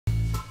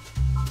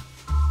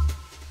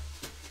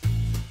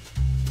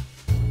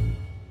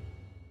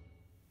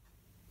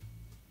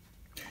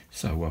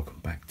So welcome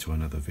back to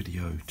another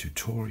video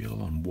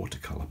tutorial on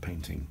watercolour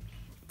painting.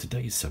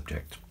 Today's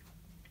subject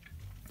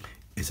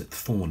is at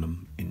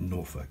Thornham in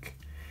Norfolk.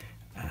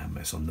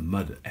 It's on the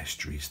mud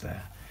estuaries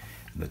there,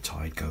 and the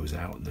tide goes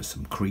out and there's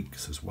some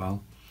creeks as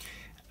well.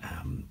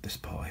 This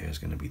part here is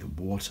going to be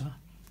the water.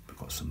 We've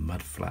got some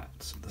mud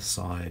flats at the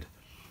side,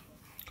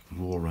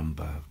 raw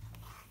umber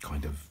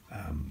kind of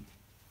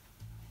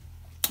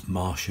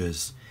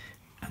marshes,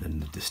 and in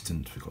the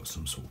distance we've got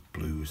some sort of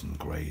blues and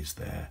greys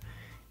there.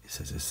 It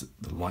says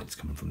the light's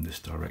coming from this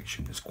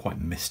direction. It's quite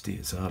misty,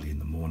 it's early in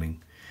the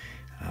morning,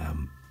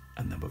 and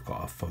then we've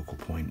got our focal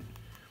point,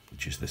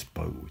 which is this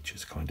boat, which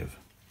is kind of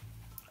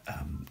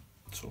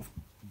sort of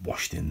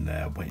washed in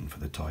there waiting for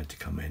the tide to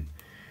come in.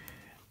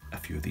 A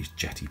few of these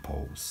jetty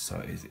poles,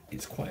 so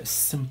it's quite a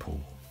simple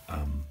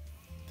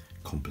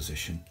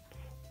composition,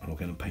 and we're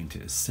going to paint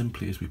it as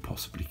simply as we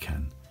possibly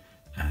can.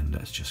 And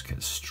let's just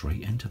get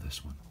straight into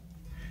this one.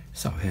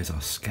 So here's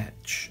our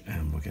sketch,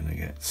 and we're going to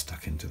get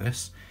stuck into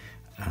this.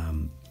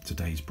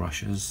 Today's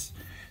brushes,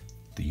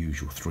 the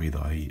usual three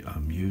that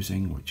I'm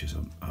using, which is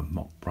a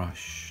mop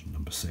brush,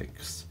 number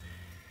 6,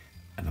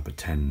 a number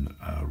 10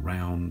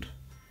 round,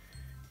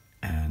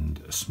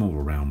 and a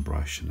smaller round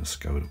brush, and a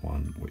Skoda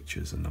one, which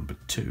is a number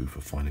 2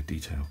 for finer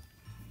detail.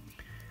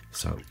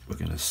 So we're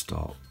going to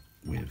start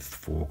with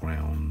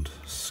foreground,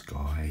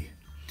 sky,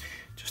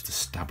 just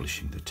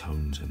establishing the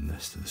tones in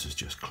this. So this is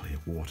just clear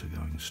water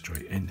going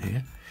straight in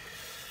here.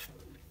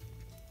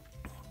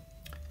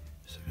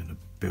 So we're going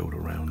to build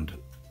around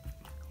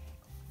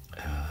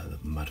the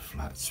mud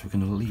flats. We're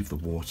going to leave the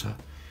water.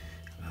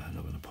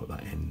 Not going to put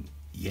that in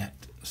yet,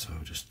 so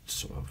just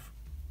sort of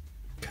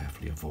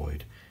carefully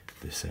avoid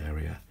this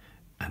area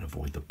and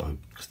avoid the boat,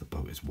 because the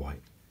boat is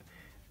white,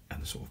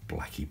 and a sort of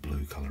blacky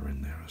blue colour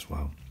in there as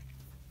well.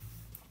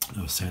 And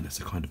I was saying it's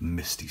a kind of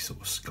misty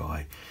sort of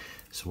sky,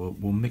 so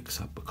we'll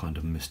mix up a kind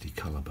of misty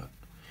colour, but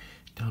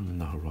down in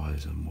the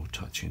horizon we'll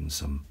touch in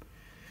some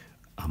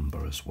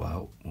umber as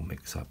well. We'll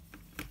mix up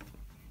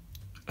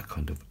a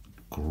kind of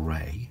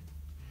grey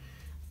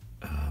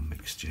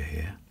mixture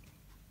here.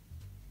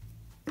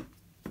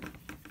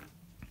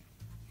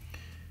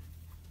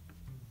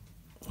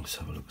 Let's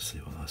have a look, see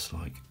what that's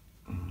like.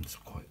 It's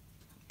quite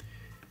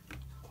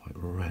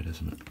red,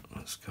 isn't it?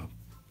 Let's go.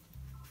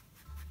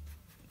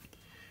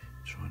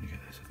 Trying to get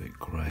this a bit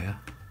greyer.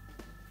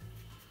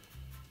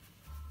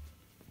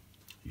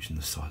 Using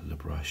the side of the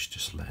brush,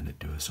 just letting it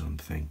do its own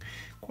thing.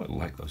 Quite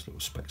like those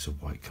little specks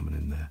of white coming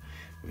in there.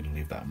 We're going to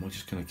leave that, and we're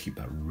just going to keep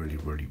that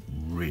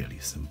really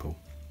simple.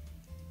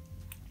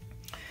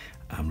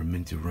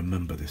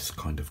 Remember this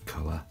kind of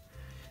colour.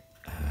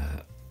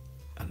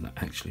 And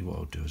actually what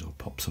I'll do is I'll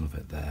pop some of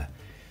it there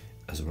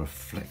as a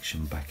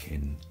reflection back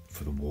in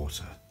for the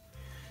water.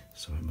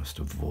 So I must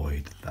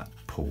avoid that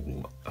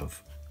pool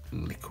of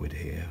liquid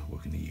here. We're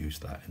going to use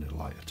that in a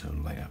lighter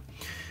tone later.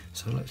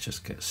 So let's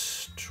just get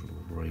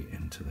straight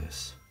into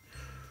this.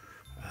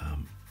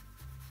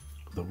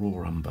 The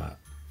raw umber,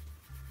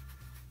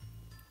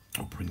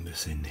 I'll bring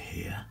this in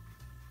here.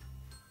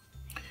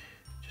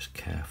 Just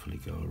carefully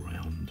go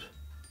around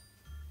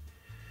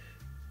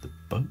the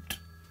boat.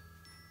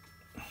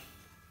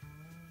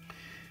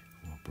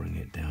 Bring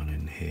it down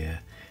in here.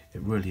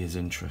 It really is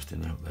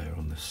interesting out there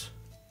on this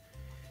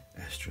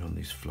estuary, on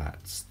these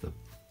flats.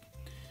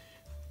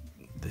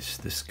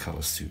 This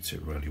colour suits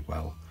it really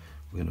well.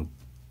 We're going to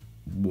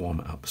warm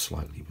it up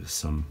slightly with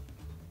some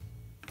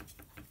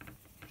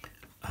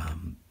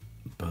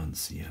burnt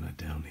sienna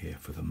down here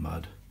for the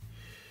mud.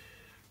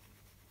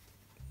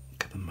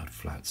 Get the mud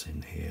flats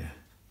in here,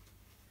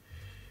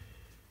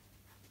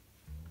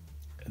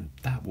 and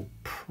that will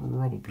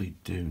probably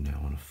do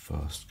now on a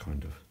first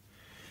kind of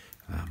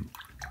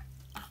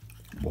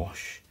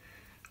wash.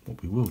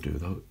 What we will do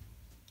though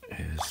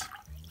is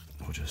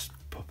we'll just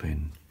pop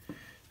in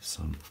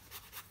some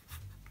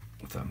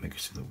of that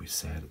mixture that we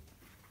said,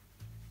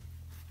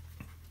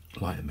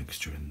 lighter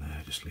mixture in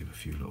there. Just leave a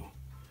few little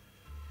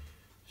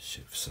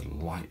shifts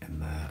of light in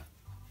there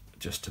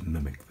just to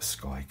mimic the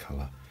sky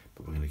colour,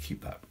 but we're going to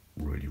keep that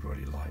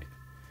really light.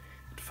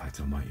 In fact,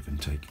 I might even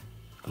take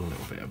a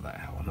little bit of that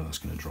out. I know that's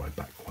going to dry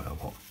back quite a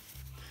lot,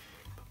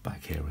 but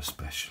back here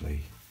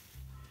especially,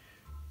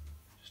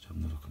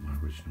 having a look at my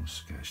original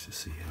sketch to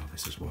see how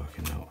this is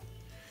working out.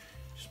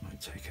 Just might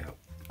take out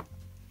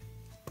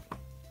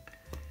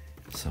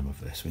some of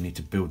this. We need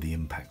to build the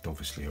impact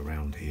obviously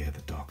around here, the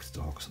darkest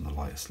darks and the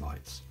lightest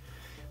lights.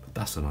 But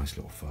that's a nice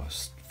little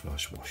first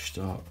wash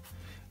start.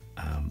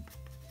 I'm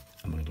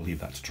going to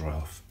leave that to dry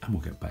off, and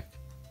we'll get back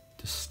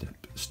to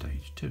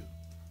stage 2.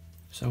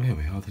 So here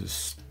we are. This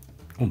is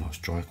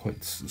almost dry,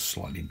 quite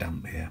slightly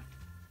damp here,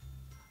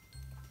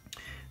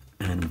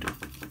 and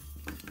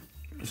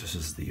this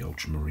is the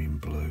ultramarine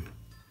blue.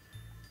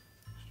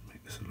 Just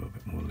make this a little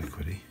bit more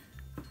liquidy.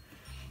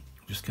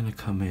 I'm just going to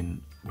come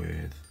in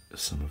with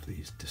some of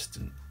these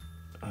distant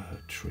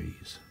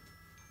trees.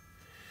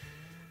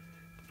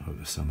 Oh,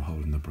 there's some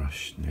holding the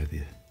brush near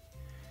the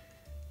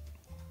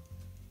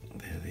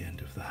end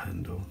of the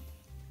handle.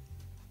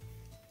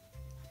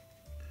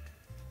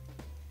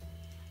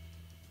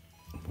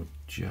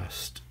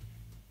 just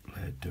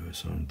let it do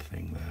its own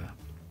thing there.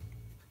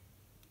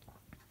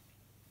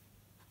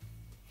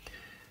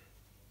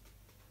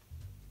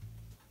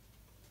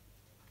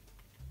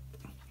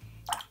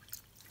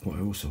 What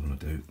I also want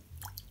to do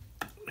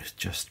is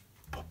just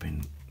pop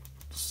in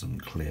some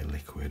clear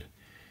liquid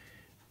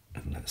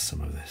and let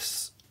some of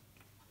this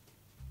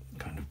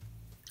kind of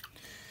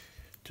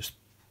just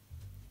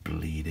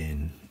bleed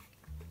in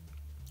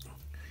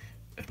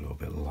a little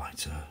bit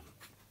lighter,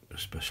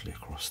 especially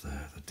across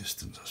there. The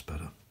distance is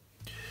better.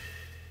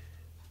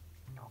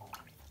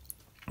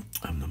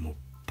 And then we'll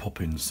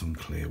pop in some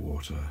clear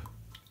water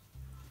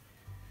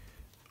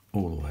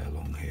all the way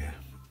along here,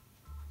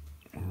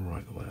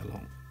 right the way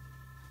along.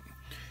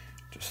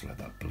 Just let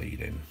that bleed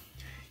in.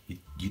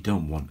 You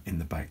don't want in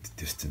the back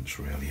distance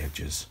really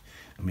edges.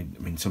 I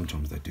mean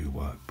sometimes they do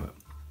work, but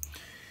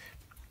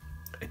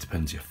it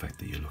depends the effect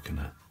that you're looking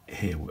at.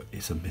 Here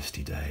it's a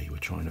misty day. We're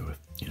trying to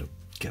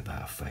get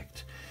that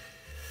effect.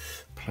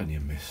 Plenty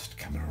of mist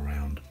coming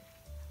around.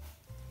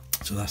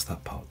 So that's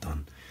that part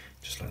done.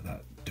 Just let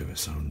that do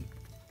its own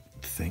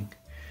thing.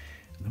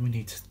 And then we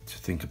need to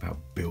think about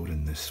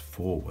building this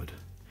forward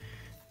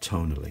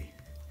tonally.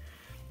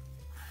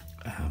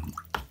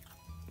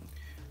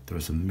 There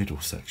is a middle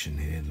section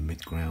here, the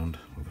midground.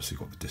 Obviously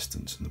got the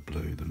distance in the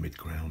blue, the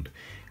midground,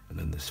 and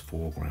then this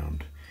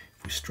foreground.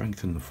 If we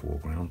strengthen the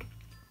foreground,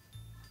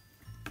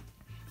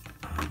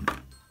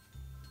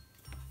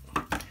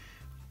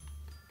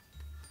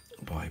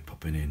 by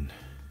popping in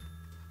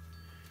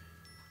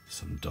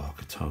some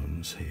darker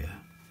tones here,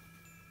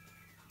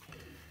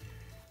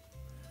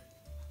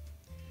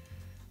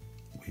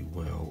 we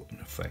will in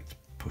effect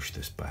push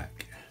this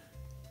back.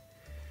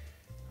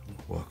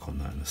 We'll work on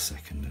that in a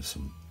second. There's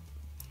some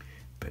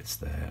bits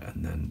there,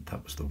 and then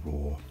that was the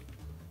raw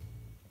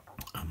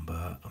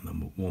umber, and then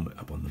we'll warm it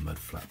up on the mud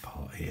flat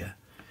part here,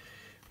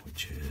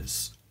 which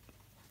is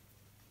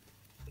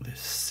this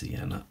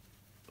sienna,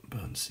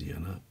 burnt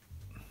sienna.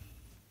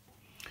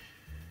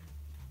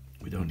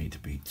 We don't need to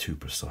be too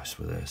precise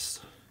with this.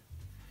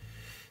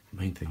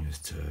 The main thing is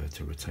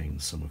to retain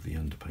some of the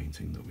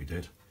underpainting that we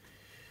did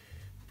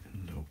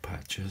in little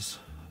patches.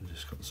 I've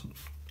just got some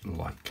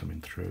light coming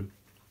through.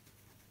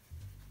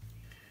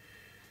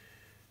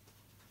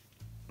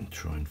 And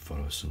try and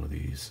follow some of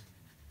these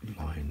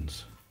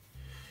lines,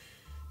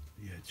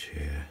 the edge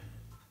here,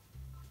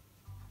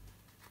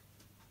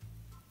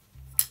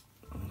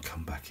 and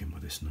come back in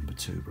with this number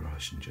 2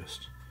 brush and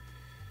just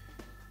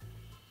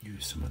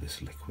use some of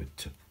this liquid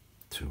to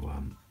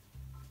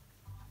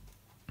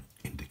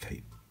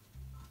indicate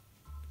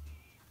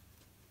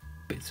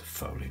bits of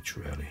foliage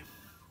really.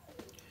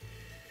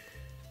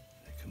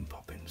 You can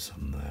pop in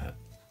some there.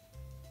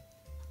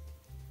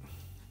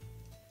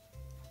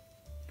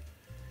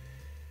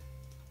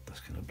 That's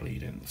going to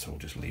bleed in, so we'll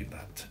just leave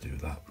that to do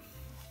that.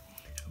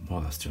 And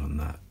while that's doing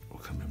that, we'll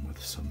come in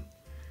with some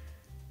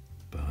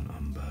burnt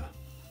umber.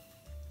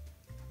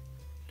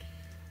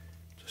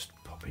 Just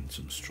pop in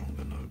some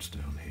stronger notes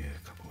down here,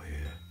 a couple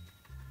here.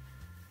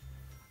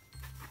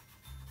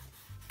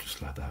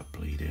 Just let that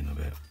bleed in a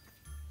bit.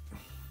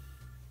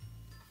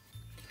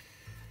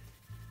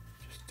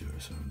 Just do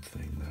its own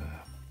thing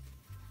there.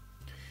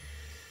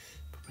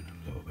 Pop in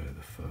a little bit of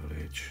the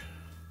foliage.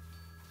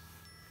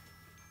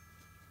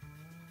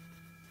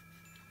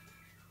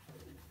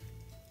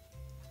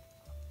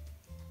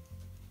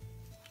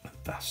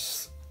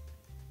 That's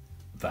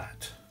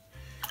that.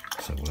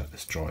 So we'll let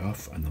this dry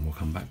off and then we'll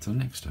come back to the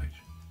next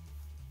stage.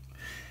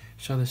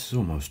 So this is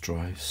almost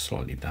dry,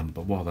 slightly damp,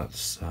 but while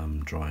that's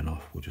drying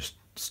off, we'll just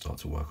start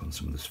to work on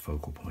some of this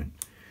focal point.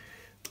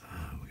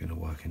 We're going to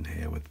work in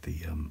here with the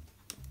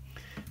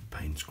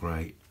Payne's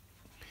Grey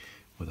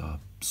with our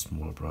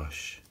smaller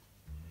brush,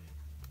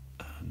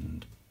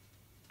 and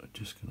I'm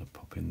just going to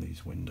pop in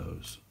these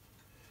windows.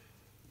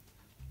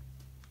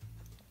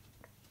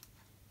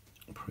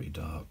 Pretty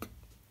dark.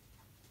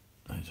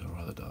 These are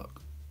rather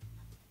dark.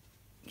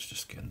 It's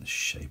just getting the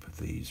shape of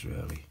these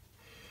really.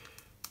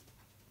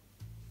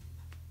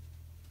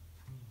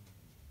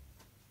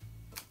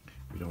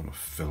 We don't want to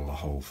fill the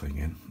whole thing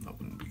in, that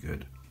wouldn't be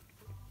good.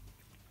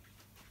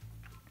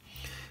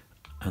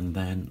 And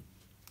then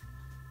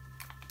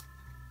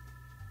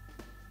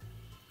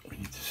we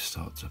need to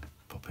start to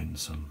pop in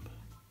some,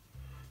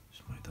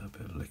 just make that a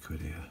bit of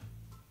liquid here.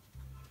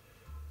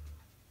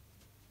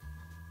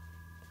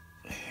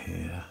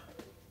 Here.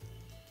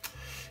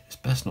 It's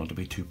best not to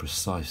be too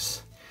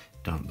precise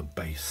down at the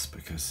base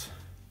because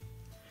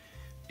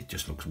it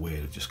just looks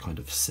weird. It just kind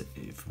of sit,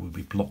 if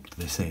we blocked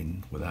this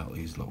in without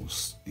these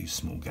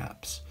small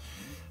gaps,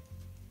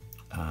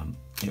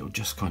 it will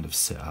just kind of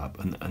sit up,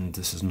 and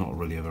this is not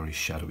really a very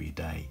shadowy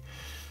day,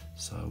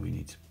 so we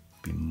need to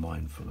be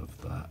mindful of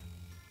that.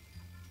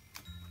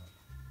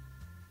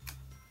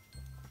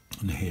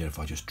 And here, if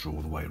I just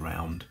draw the way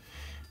around,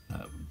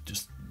 that would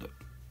just look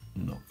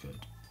not good.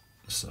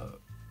 So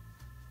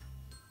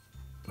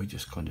we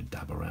just kind of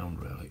dab around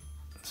really.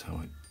 That's how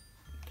I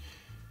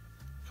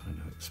kind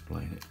of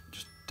explain it.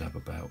 Just dab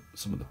about.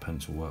 Some of the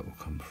pencil work will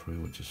come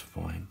through, which is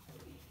fine.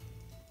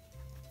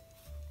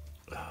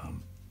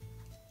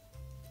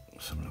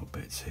 some little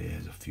bits here.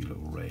 There's a few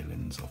little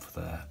railings off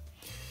there,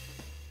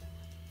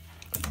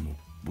 and then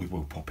we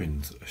will pop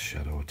in a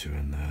shadow or two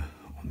in there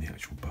on the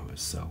actual boat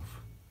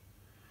itself.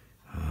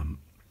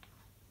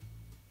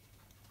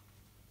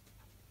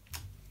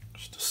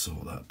 Just to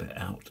sort that bit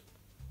out.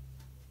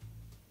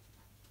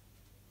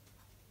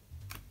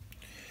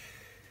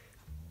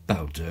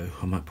 That'll do.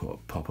 I might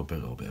pop a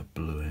little bit of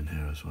blue in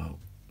here as well,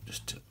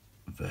 just to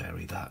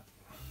vary that.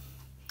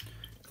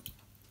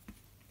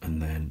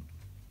 And then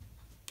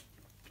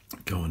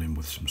going in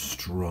with some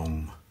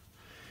strong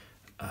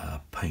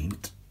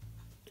paint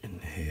in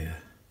here.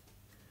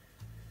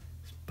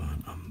 It's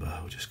burnt umber.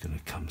 We're just going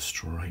to come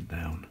straight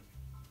down.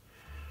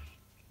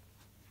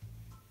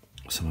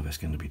 Some of it's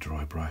going to be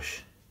dry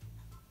brush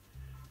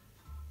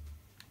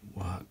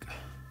work.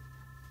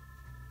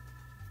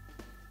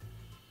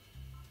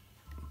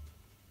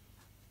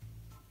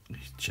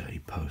 These J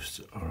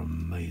posts are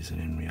amazing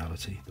in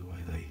reality, the way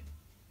they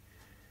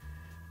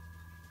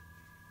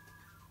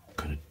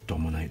kind of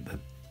dominate the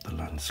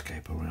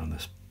landscape around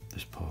this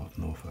part of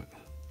Norfolk.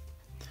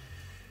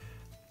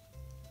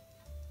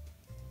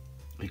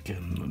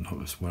 Again,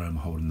 notice where I'm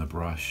holding the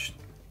brush,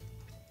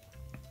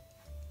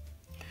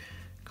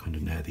 kind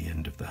of near the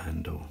end of the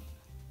handle.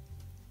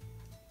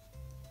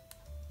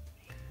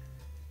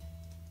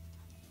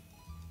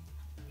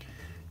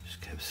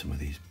 Just get some of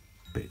these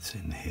bits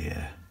in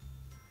here.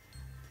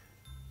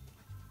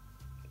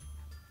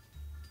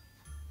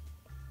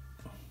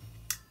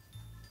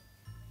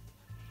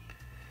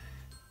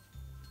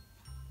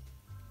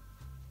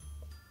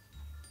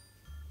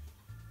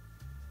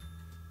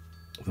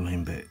 The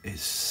main bit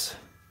is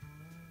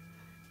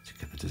to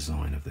get the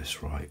design of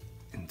this right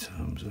in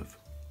terms of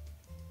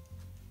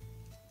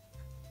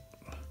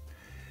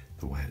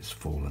the way it's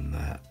fallen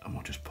there, and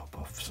we'll just pop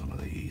off some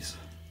of these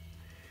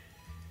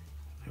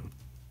little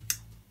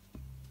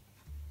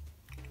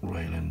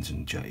railings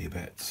and jetty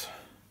bits,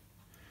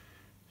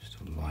 just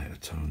a lighter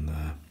tone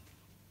there.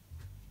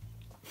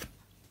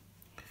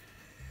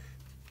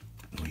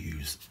 We'll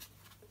use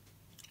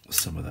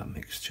some of that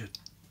mixture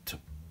to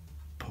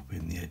pop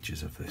in the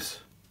edges of this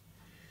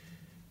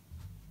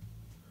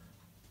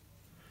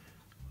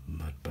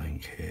mud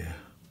bank here.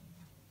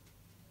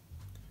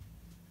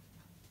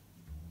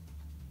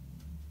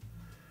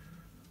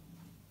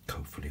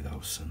 Hopefully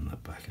that'll send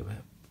that back a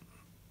bit.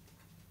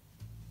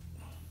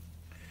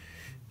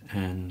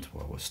 And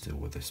while we're still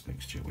with this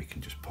mixture, we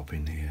can just pop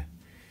in here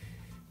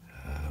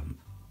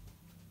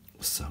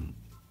some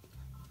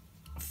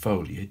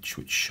foliage,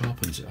 which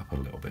sharpens it up a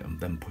little bit and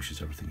then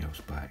pushes everything else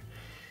back.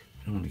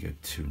 I don't want to go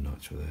too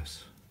nuts with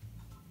this.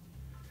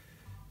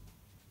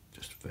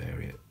 Just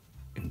vary it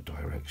in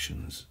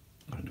directions.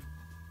 Kind of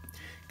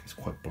gets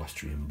quite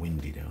blustery and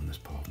windy down this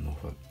part of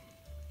Norfolk.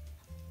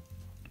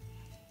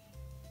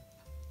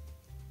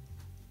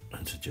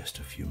 And suggest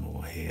a few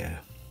more here.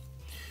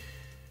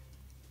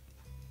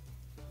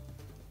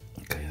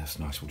 Okay, that's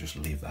nice. We'll just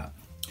leave that.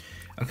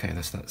 Okay,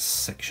 that's that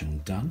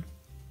section done.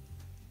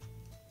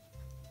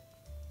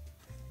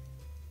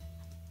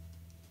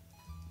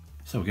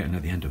 So we're getting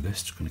at the end of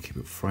this. Just going to keep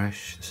it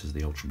fresh. This is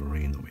the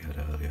ultramarine that we had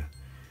earlier.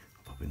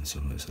 I'll pop in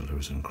some of this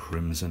alizarin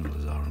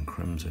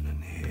crimson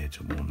in here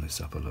to warm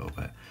this up a little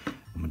bit.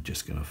 And we're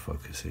just going to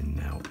focus in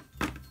now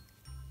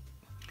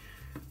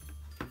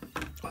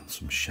on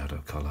some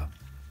shadow colour.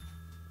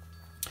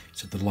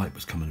 So the light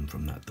was coming in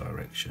from that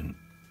direction,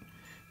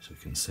 so we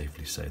can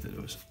safely say that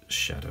there was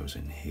shadows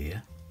in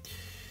here.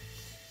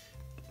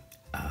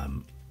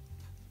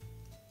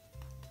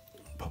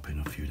 Pop in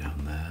a few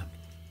down there,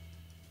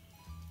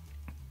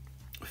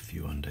 a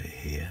few under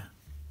here.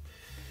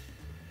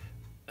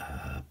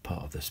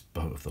 Part of this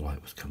boat of the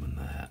light was coming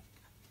there,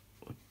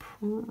 would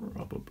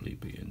probably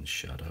be in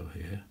shadow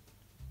here.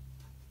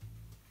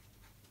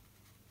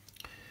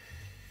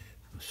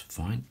 That's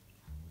fine.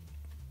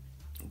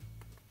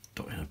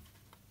 Dotting up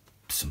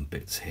some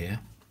bits here.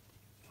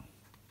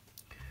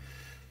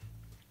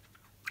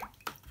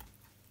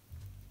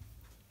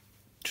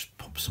 Just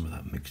pop some of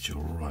that mixture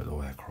right the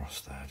way across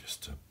there,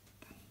 just to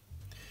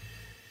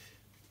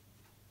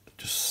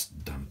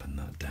dampen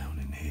that down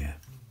in here.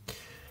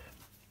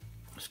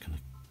 I'm just going to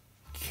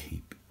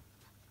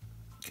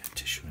get a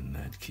tissue in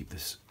there to keep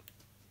this,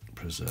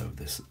 preserve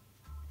this,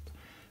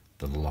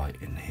 the light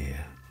in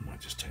here. I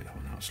might just take that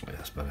one out slightly,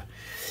 that's better.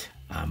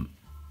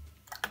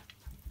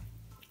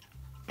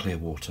 Clear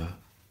water,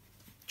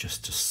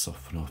 just to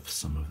soften off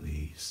some of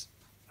these.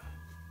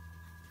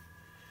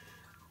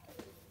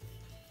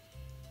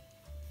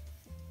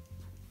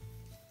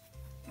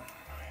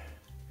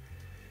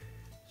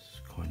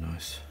 It's quite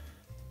nice.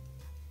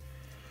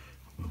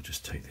 We'll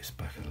just take this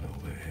back a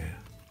little bit here.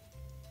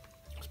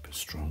 It's a bit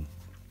strong.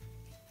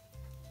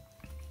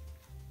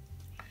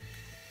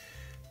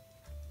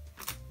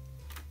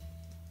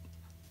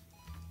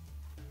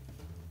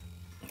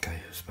 Okay,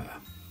 it's better.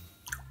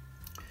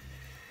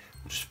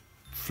 Just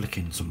flick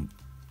in some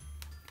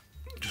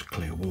just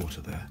clear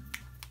water there,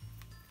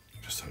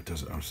 just so it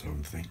does its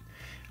own thing.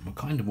 And we're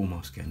kind of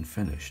almost getting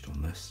finished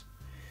on this.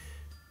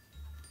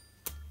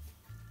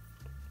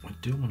 I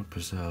do want to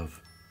preserve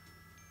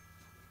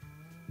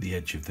the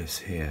edge of this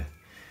here.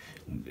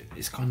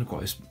 It's kind of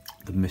got this,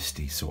 the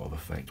misty sort of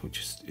effect, which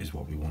is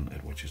what we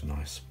wanted, which is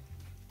nice.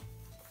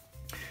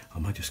 I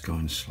might just go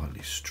in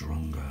slightly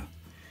stronger,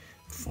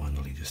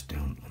 finally, just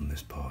down on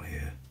this part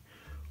here,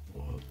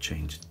 or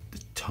change the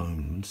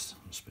tones.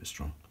 It's a bit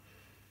strong.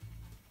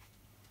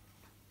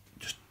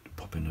 Just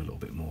pop in a little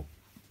bit more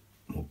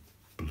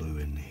blue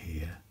in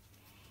here.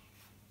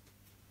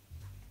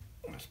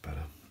 That's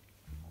better.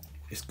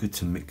 It's good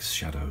to mix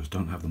shadows.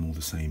 Don't have them all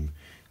the same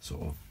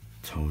sort of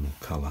tone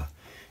or colour.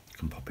 You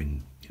can pop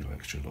in, you know,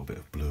 extra little bit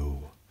of blue,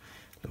 or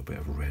a little bit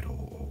of red,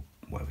 or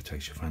whatever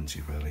takes your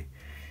fancy really,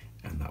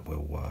 and that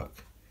will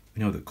work.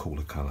 We know that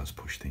cooler colours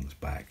push things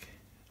back,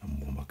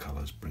 and warmer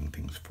colours bring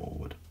things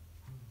forward.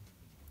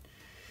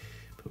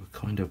 But we're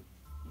kind of,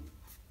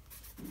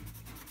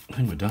 I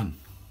think we're done,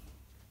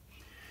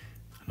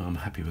 and I'm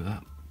happy with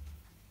that.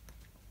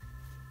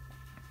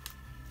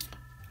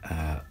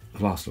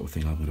 The last little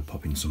thing, I'm going to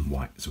pop in some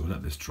white, so we'll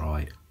let this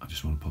dry. I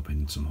just want to pop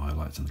in some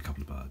highlights and a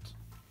couple of birds.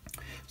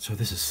 So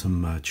this is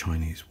some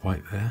Chinese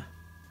white there,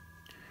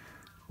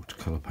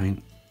 watercolor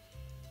paint.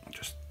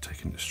 Just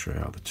taking it straight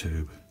out of the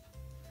tube,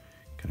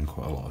 getting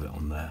quite a lot of it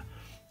on there.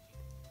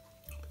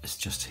 It's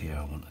just here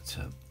I wanted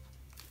to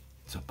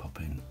pop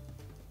in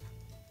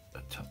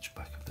a touch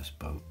back of this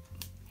boat,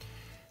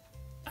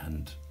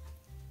 and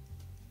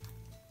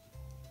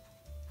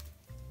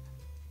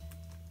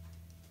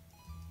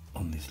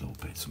on these little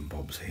bits and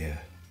bobs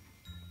here.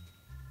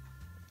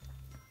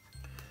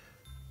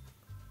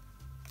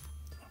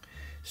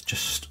 It's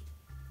just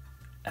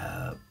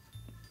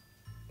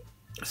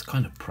it's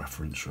kind of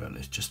preference really.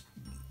 It's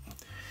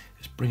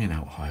bringing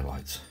out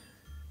highlights.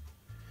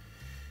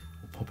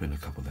 We'll pop in a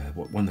couple there.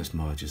 When this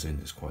merges in,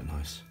 it's quite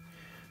nice.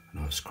 I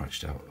know I've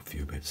scratched out a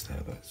few bits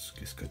there, but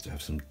it's good to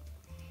have some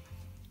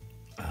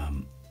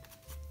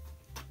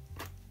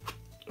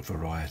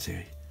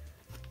variety.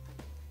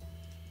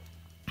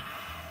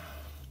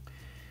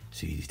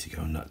 It's easy to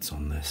go nuts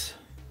on this,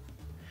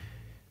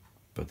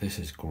 but this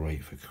is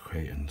great for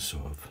creating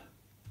sort of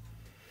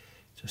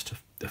just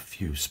a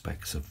few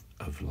specks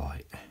of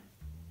light.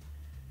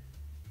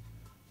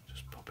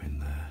 Just pop in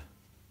there.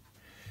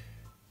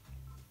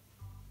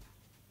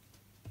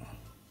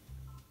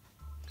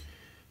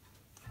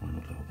 Find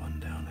a little one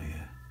down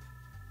here.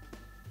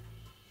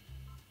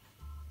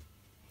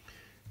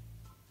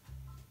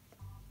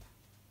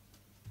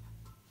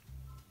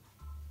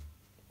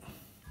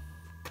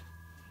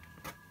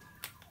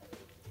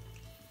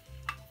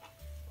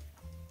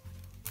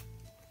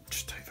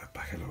 Just take that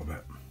back a little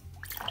bit.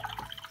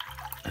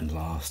 And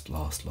last,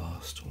 always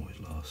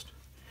last,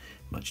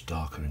 much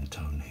darker in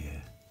tone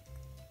here.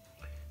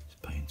 This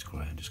paint's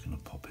grey. I'm just going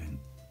to pop in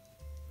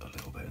a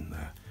little bit in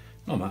there.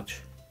 Not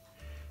much,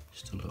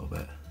 just a little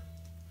bit.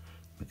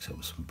 Mix up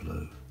with some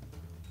blue.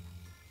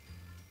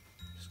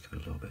 Just give a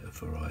little bit of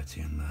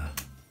variety in there.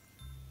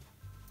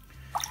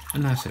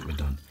 And that's it, we're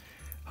done.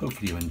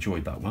 Hopefully you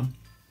enjoyed that one.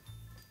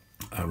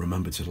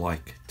 Remember to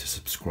like, to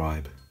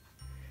subscribe,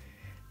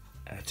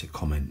 to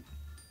comment.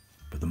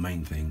 But the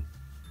main thing,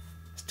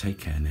 take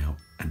care now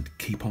and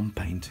keep on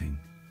painting.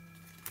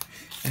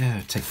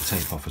 Take the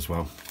tape off as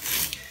well.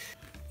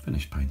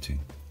 Finished painting.